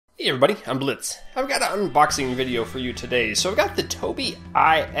Hey everybody, I'm Blitz. I've got an unboxing video for you today. So I've got the Tobii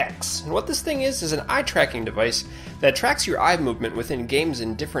EyeX, and what this thing is an eye tracking device that tracks your eye movement within games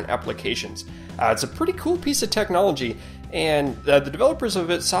and different applications. It's a pretty cool piece of technology, and the developers of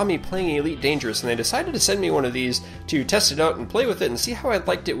it saw me playing Elite Dangerous, and they decided to send me one of these to test it out and play with it and see how I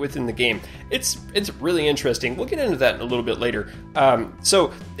liked it within the game. It's really interesting. We'll get into that in a little bit later.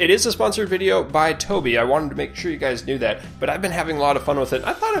 So it is a sponsored video by Tobii. I wanted to make sure you guys knew that, but I've been having a lot of fun with it.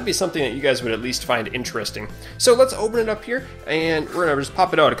 I thought it'd be something that you guys would at least find interesting. So let's open it up here, and we're gonna just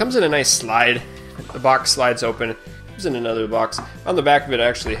pop it out. It comes in a nice slide. The box slides open. It comes in another box. On the back of it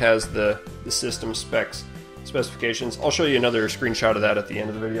actually has the system specifications. I'll show you another screenshot of that at the end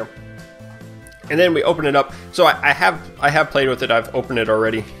of the video. And then we open it up. So I have played with it. I've opened it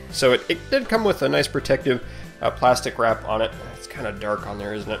already. So it did come with a nice protective plastic wrap on it. It's kind of dark on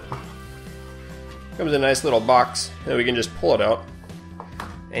there, isn't it? Comes in a nice little box, and we can just pull it out.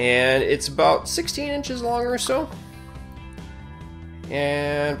 And it's about 16 inches long or so,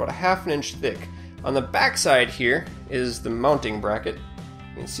 and about a ½ inch thick. On the back side here is the mounting bracket.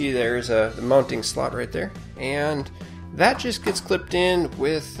 You can see there's the mounting slot right there, and that just gets clipped in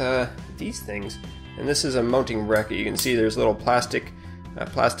with these things. And this is a mounting bracket. You can see there's a little plastic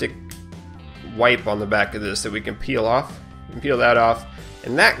wipe on the back of this that we can peel off. You can peel that off,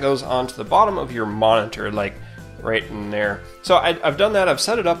 and that goes onto the bottom of your monitor, like right in there. So I've done that. I've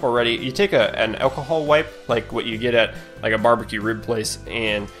set it up already. You take an alcohol wipe, like what you get at like a barbecue rib place,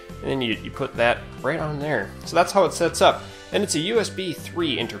 and then you put that right on there. So that's how it sets up. And it's a USB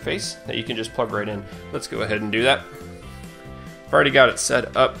 3 interface that you can just plug right in. Let's go ahead and do that. I've already got it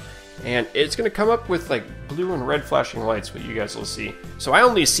set up, and it's going to come up with like blue and red flashing lights, what you guys will see. So I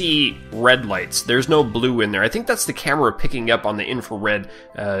only see red lights. There's no blue in there. I think that's the camera picking up on the infrared,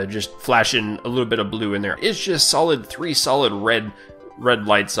 just flashing a little bit of blue in there. It's just three solid red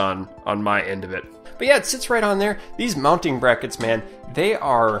lights on my end of it. But yeah, it sits right on there. These mounting brackets, man, they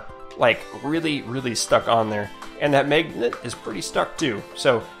are like really stuck on there. And that magnet is pretty stuck too.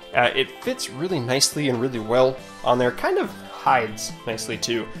 So it fits really nicely and really well on there. Kind of hides nicely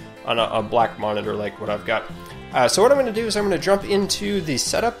too on a black monitor like what I've got. So what I'm going to do is I'm going to jump into the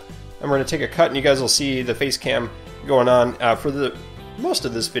setup. I'm going to take a cut, and you guys will see the face cam going on for the most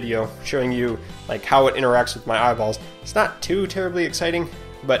of this video, showing you like how it interacts with my eyeballs. It's not too terribly exciting,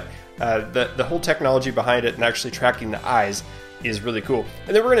 but the whole technology behind it and actually tracking the eyes is really cool.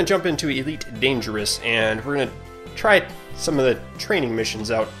 And then we're going to jump into Elite Dangerous, and we're going to try some of the training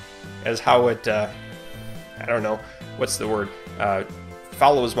missions out as how it, I don't know, what's the word,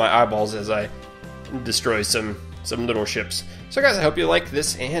 follows my eyeballs as I destroy some little ships. So guys, I hope you like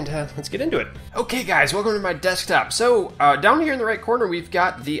this, and let's get into it. Okay guys, welcome to my desktop. So down here in the right corner we've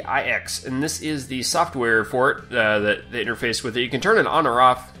got the EyeX, and this is the software for it, the interface with it. You can turn it on or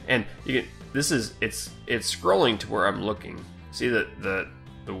off, and you can, it's scrolling to where I'm looking. See the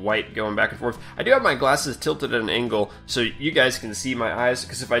white going back and forth. I do have my glasses tilted at an angle so you guys can see my eyes,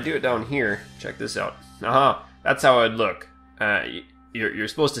 because if I do it down here, check this out. That's how I'd look. You're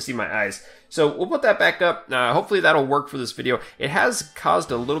supposed to see my eyes. So we'll put that back up. Hopefully that'll work for this video. It has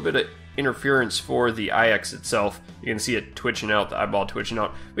caused a little bit of interference for the EyeX itself. You can see it twitching out, the eyeball twitching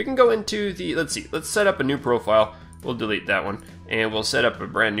out. We can go into the, let's set up a new profile. We'll delete that one, and we'll set up a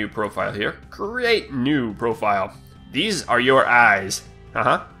brand new profile here. Create new profile. These are your eyes.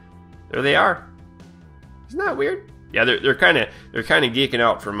 There they are. Isn't that weird? Yeah, they're kind of geeking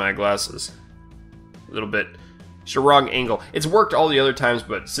out from my glasses. A little bit. It's a wrong angle. It's worked all the other times,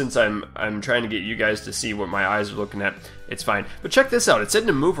 but since I'm trying to get you guys to see what my eyes are looking at, it's fine. But check this out. It said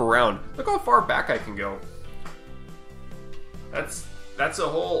to move around. Look how far back I can go. That's a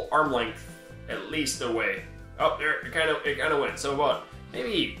whole arm length at least away. Oh, there it kind of went. So about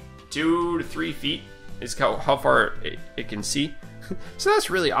maybe 2 to 3 feet is how far it can see. So that's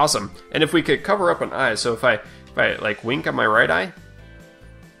really awesome. And if we could cover up an eye, so if I like wink on my right eye,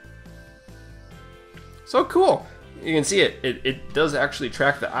 so cool. You can see it does actually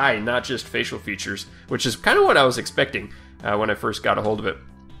track the eye, not just facial features, which is kind of what I was expecting when I first got a hold of it.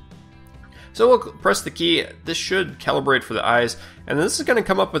 So we'll press the key. This should calibrate for the eyes, and then this is going to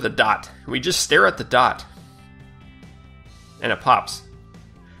come up with a dot. We just stare at the dot, and it pops.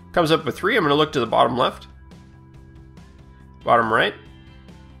 Comes up with 3. I'm going to look to the bottom left, bottom right,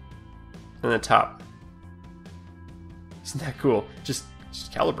 and the top. Isn't that cool? Just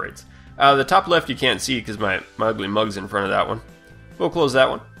calibrates. The top left you can't see because my ugly mug's in front of that one. We'll close that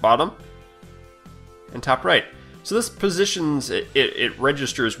one. Bottom and top right. So this positions, it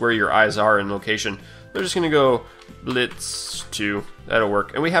registers where your eyes are in location. They're just going to go Blitz 2. That'll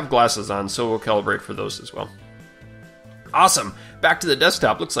work. And we have glasses on, so we'll calibrate for those as well. Awesome. Back to the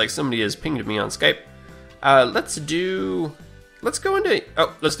desktop. Looks like somebody has pinged me on Skype. Let's do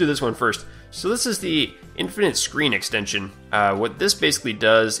this one first. So this is the Infinite Screen Extension. What this basically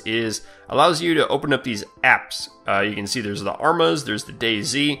does is allows you to open up these apps. You can see there's the Armas, there's the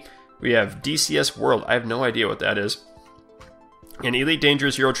DayZ, we have DCS World. I have no idea what that is. And Elite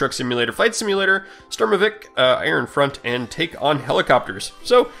Dangerous, Euro Truck Simulator, Flight Simulator, Stormovic, Iron Front, and Take on Helicopters.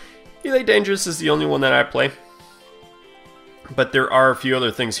 So Elite Dangerous is the only one that I play. But there are a few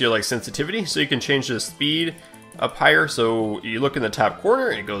other things here like sensitivity, so you can change the speed up higher, so you look in the top corner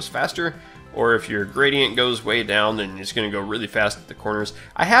and it goes faster, or if your gradient goes way down, then it's going to go really fast at the corners.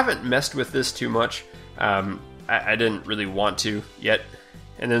 I haven't messed with this too much. I didn't really want to yet.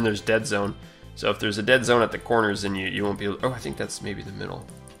 And then there's dead zone, so if there's a dead zone at the corners, then you won't be able... Oh, I think that's maybe the middle.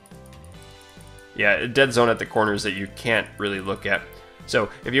 Yeah, a dead zone at the corners that you can't really look at. So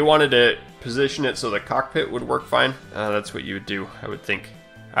if you wanted to position it so the cockpit would work fine, that's what you would do, I would think.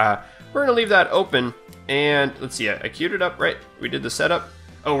 We're going to leave that open, and let's see, I queued it up, right? We did the setup.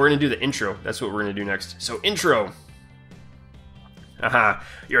 Oh, we're going to do the intro. That's what we're going to do next. So, intro. Aha,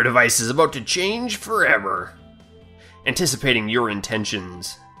 your device is about to change forever. Anticipating your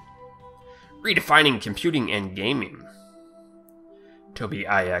intentions. Redefining computing and gaming. Tobii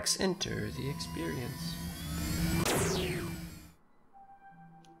EyeX, enter the experience.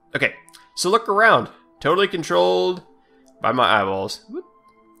 Okay, so look around. Totally controlled by my eyeballs. Whoop.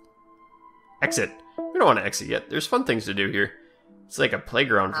 Exit. We don't want to exit yet. There's fun things to do here. It's like a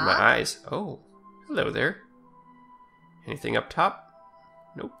playground for my eyes. Oh, hello there. Anything up top?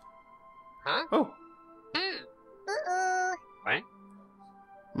 Nope. Huh? Oh. What?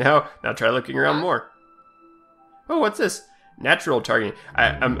 Now try looking around more. Oh, what's this? Natural targeting.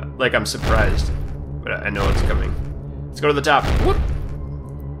 I'm surprised, but I know it's coming. Let's go to the top. Whoop.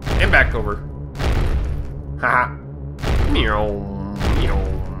 And back over. Haha. Meow.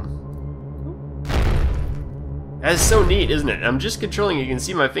 That is so neat, isn't it? I'm just controlling it. You can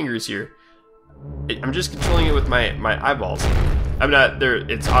see my fingers here. I'm just controlling it with my eyeballs. I'm not there.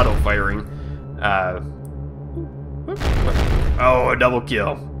 It's auto firing. Oh, a double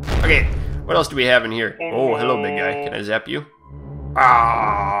kill. Okay, what else do we have in here? Oh, hello, big guy. Can I zap you?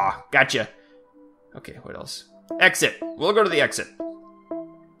 Ah, gotcha. Okay, what else? Exit. We'll go to the exit.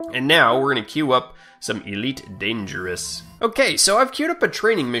 And now we're going to queue up some Elite Dangerous. Okay, so I've queued up a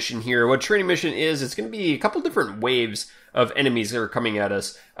training mission here. What training mission is, it's going to be a couple different waves of enemies that are coming at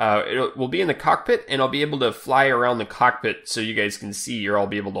us. We'll be in the cockpit, and I'll be able to fly around the cockpit so you guys can see, or I'll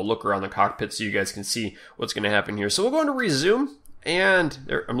be able to look around the cockpit so you guys can see what's going to happen here. So we'll go into resume, and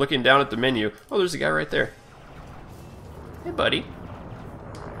there, I'm looking down at the menu. Oh, there's a guy right there. Hey, buddy.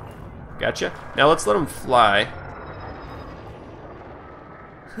 Gotcha. Now let's let him fly.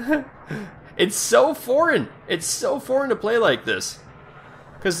 It's so foreign. It's so foreign to play like this,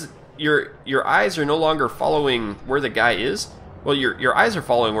 because your eyes are no longer following where the guy is. Well, your eyes are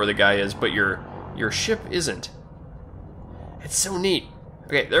following where the guy is, but your ship isn't. It's so neat.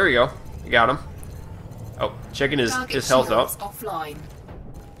 Okay, there we go. You got him. Oh, checking his health out. Offline.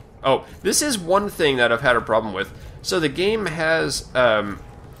 Oh, this is one thing that I've had a problem with. So the game has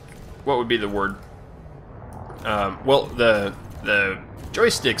what would be the word? Well, the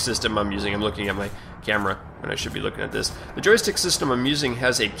joystick system I'm using, I'm looking at my camera when I should be looking at this. The joystick system I'm using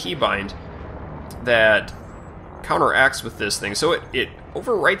has a keybind that counteracts with this thing. So it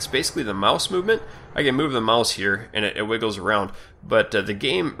overwrites basically the mouse movement. I can move the mouse here and it wiggles around, but the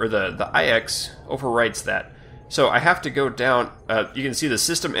game, or the EyeX, overwrites that. So I have to go down, you can see the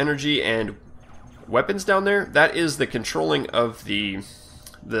system energy and weapons down there. That is the controlling of the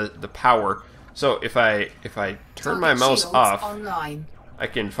power. So if I turn my mouse off, online. I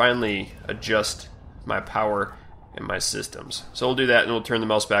can finally adjust my power and my systems. So we'll do that, and we'll turn the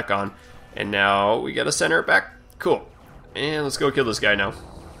mouse back on. And now we gotta center it back. Cool. And let's go kill this guy now.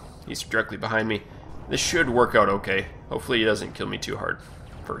 He's directly behind me. This should work out okay. Hopefully he doesn't kill me too hard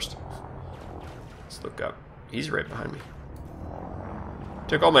first. Let's look up. He's right behind me.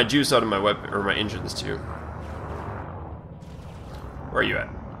 Took all my juice out of my weapon, or my engines too. Where are you at?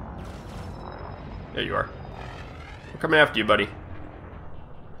 There you are. I'm coming after you, buddy.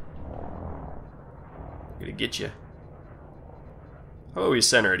 I'm gonna get you. How about we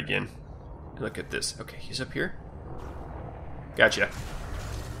center it again? Look at this. Okay, he's up here. Gotcha.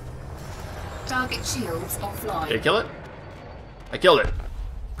 Target shields offline. Did I kill it? I killed it.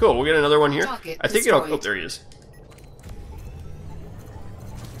 Cool, we'll get another one here. Target I think it'll... destroyed. Oh, there he is.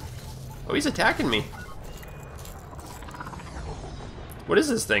 Oh, he's attacking me. What is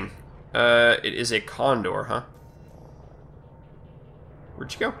this thing? It is a condor, huh?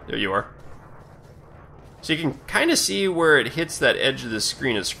 Where'd you go? There you are. So you can kind of see where it hits that edge of the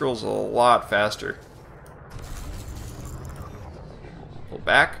screen. It scrolls a lot faster. Pull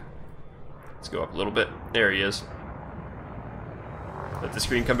back. Let's go up a little bit. There he is. Let the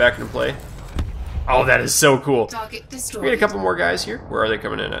screen come back into play. Oh, that is so cool. Target destroyed. We got a couple more guys here. Where are they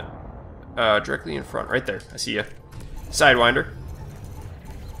coming in at? Directly in front. Right there. I see you. Sidewinder.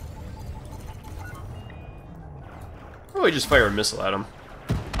 Oh, he just fired a missile at him.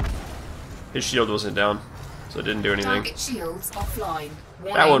 His shield wasn't down, so it didn't do anything. Target shields offline.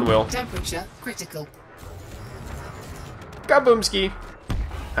 Warning, that one will. Temperature critical. Kaboomski.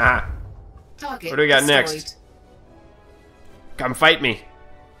 Ah. Target What do we got destroyed. next? Come fight me.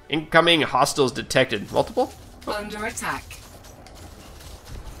 Incoming hostiles detected. Multiple? Under attack.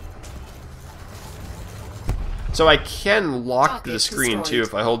 So I can lock Target the screen destroyed. too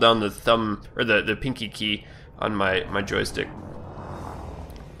if I hold down the thumb or the pinky key on my joystick.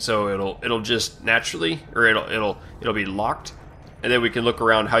 So it'll just naturally, or it'll be locked, and then we can look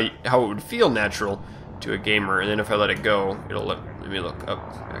around how it would feel natural to a gamer. And then if I let it go, it'll let me look up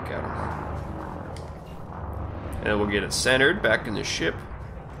back at him, and then we'll get it centered back in the ship.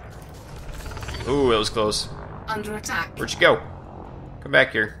 Ooh, that was close. Under attack. Where'd you go? Come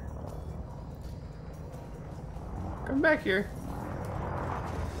back here. Come back here.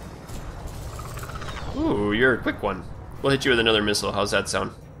 Ooh, you're a quick one. We'll hit you with another missile. How's that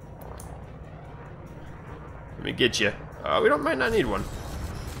sound? Let me get you. Might not need one.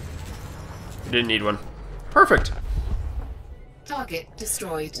 We didn't need one. Perfect. Target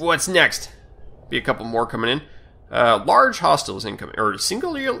destroyed. What's next? Be a couple more coming in. Large hostiles incoming, or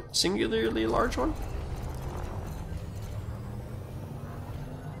singularly large one.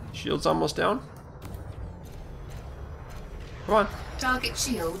 Shield's almost down. Come on. Target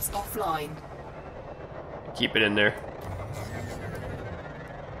shields offline. Keep it in there.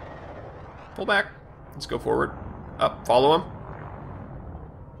 Pull back. Let's go forward. Up. Follow him.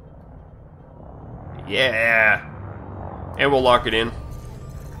 Yeah. And we'll lock it in.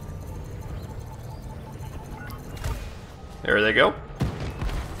 There they go.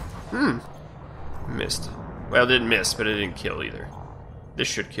 Missed. Well, it didn't miss, but it didn't kill either. This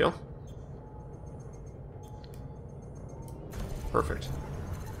should kill. Perfect.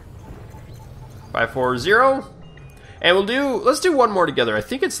 540. And let's do one more together. I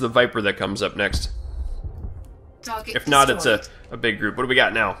think it's the Viper that comes up next. Target If not, destroyed. it's a big group. What do we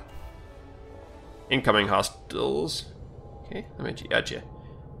got now? Incoming hostiles. Okay, let me at you.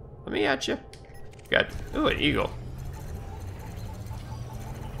 Let me at you. Got, ooh, an eagle.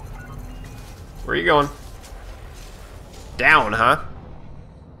 Where are you going? Down, huh?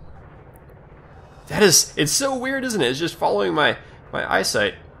 It's so weird, isn't it? It's just following my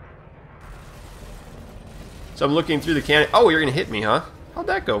eyesight. So I'm looking through the cannon. Oh, you're gonna hit me, huh? How'd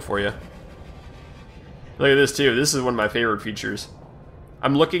that go for you? Look at this too. This is one of my favorite features.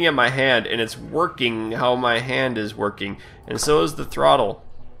 I'm looking at my hand and it's working how my hand is working, and so is the throttle.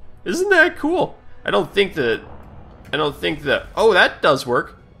 Isn't that cool? I don't think that. Oh, that does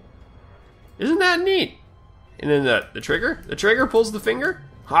work. Isn't that neat? And then the trigger. The trigger pulls the finger.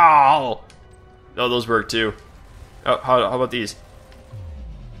 Oh, no, those work too. Oh, how about these?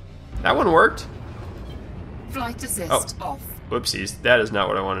 That one worked. Flight assist off. Whoopsies. That is not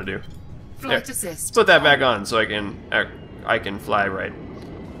what I want to do. Flight There. assist. Put that back on so I can fly right.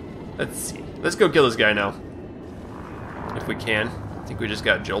 Let's see. Let's go kill this guy now. If we can. I think we just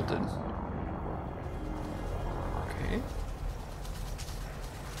got jolted. Okay.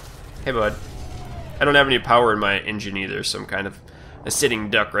 Hey, bud. I don't have any power in my engine either, so I'm kind of a sitting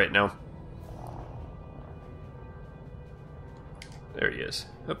duck right now. There he is.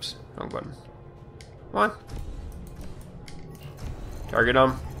 Oops, wrong button. Come on. Target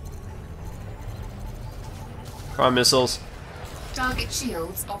him. Come on, missiles. Target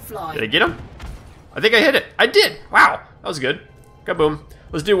shields offline. Did I get him? I think I hit it. I did! Wow, that was good. Kaboom.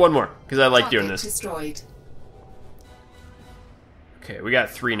 Let's do one more, because I like doing this. Destroyed. Okay, we got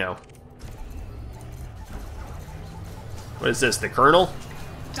 3 now. What is this, the Colonel?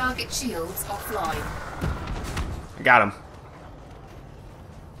 Target shields offline. I got him.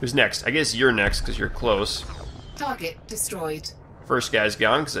 Who's next? I guess you're next, because you're close. Target destroyed. First guy's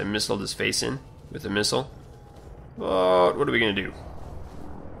gone, because I missiled his face in with a missile. But what are we going to do?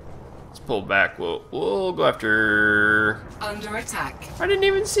 Let's pull back. We'll go after... Under attack. I didn't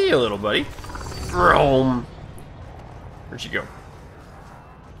even see you, little buddy. Vroom. Where'd you go?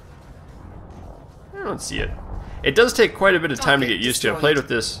 I don't see it. It does take quite a bit of time to get used to. I played with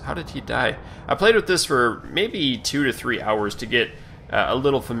this. How did he die? I played with this for maybe 2 to 3 hours to get a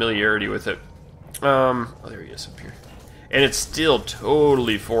little familiarity with it. Oh, there he is up here. And it's still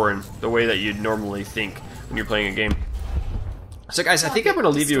totally foreign, the way that you'd normally think when you're playing a game. So guys, I think I'm going to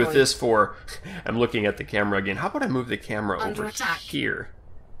leave you with this for... I'm looking at the camera again. How about I move the camera over here?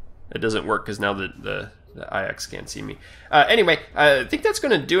 It doesn't work because now the EyeX can't see me. Anyway, I think that's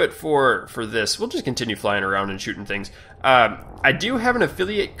going to do it for this. We'll just continue flying around and shooting things. I do have an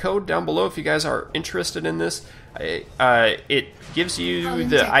affiliate code down below if you guys are interested in this. It gives you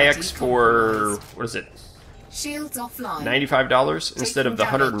the EyeX for, what is it? Shields offline. $95 instead of the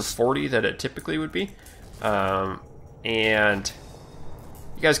 $140 that it typically would be. And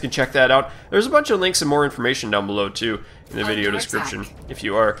you guys can check that out. There's a bunch of links and more information down below too in the video description if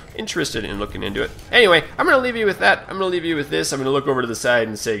you are interested in looking into it. Anyway, I'm going to leave you with that. I'm going to leave you with this. I'm going to look over to the side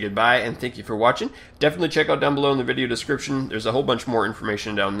and say goodbye and thank you for watching. Definitely check out down below in the video description. There's a whole bunch more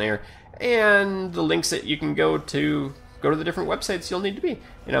information down there and the links that you can go to the different websites you'll need to be.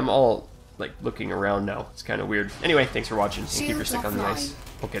 And I'm all like looking around now. It's kind of weird. Anyway, thanks for watching and keep your stick on the ice.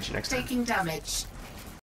 We'll catch you next time. Taking damage.